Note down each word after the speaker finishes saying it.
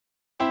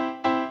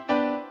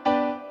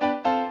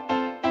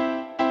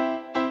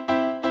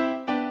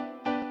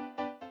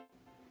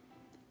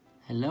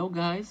Hello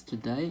guys,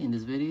 today in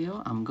this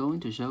video I'm going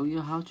to show you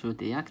how to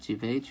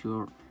deactivate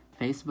your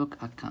Facebook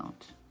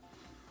account.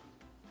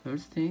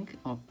 First thing,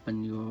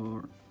 open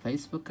your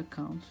Facebook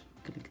account,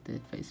 click the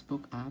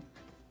Facebook app,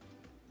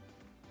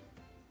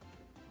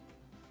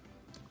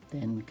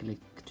 then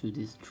click to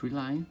this three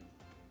line,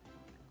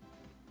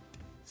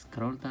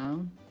 scroll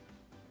down,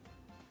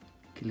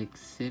 click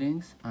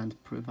settings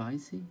and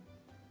privacy,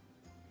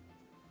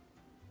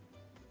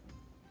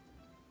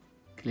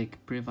 click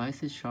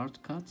privacy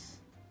shortcuts,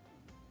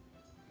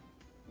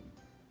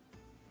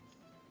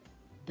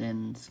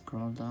 then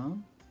scroll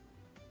down,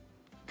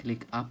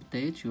 click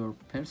update your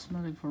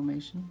personal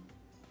information,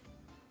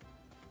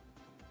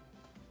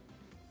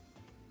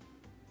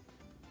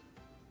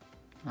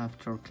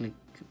 after click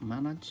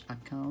manage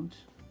account,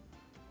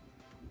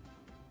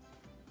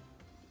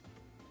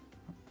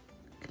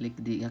 click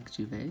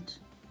deactivate,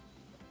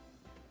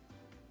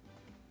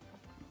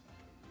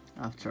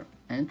 after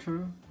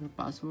enter your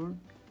password,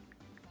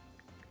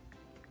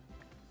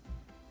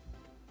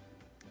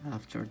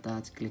 after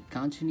that click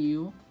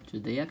continue to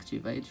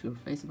deactivate your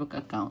Facebook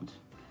account.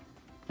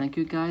 Thank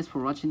you guys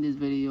for watching this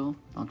video.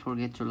 Don't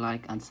forget to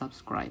like and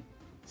subscribe.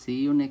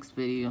 See you next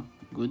video.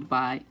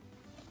 Goodbye.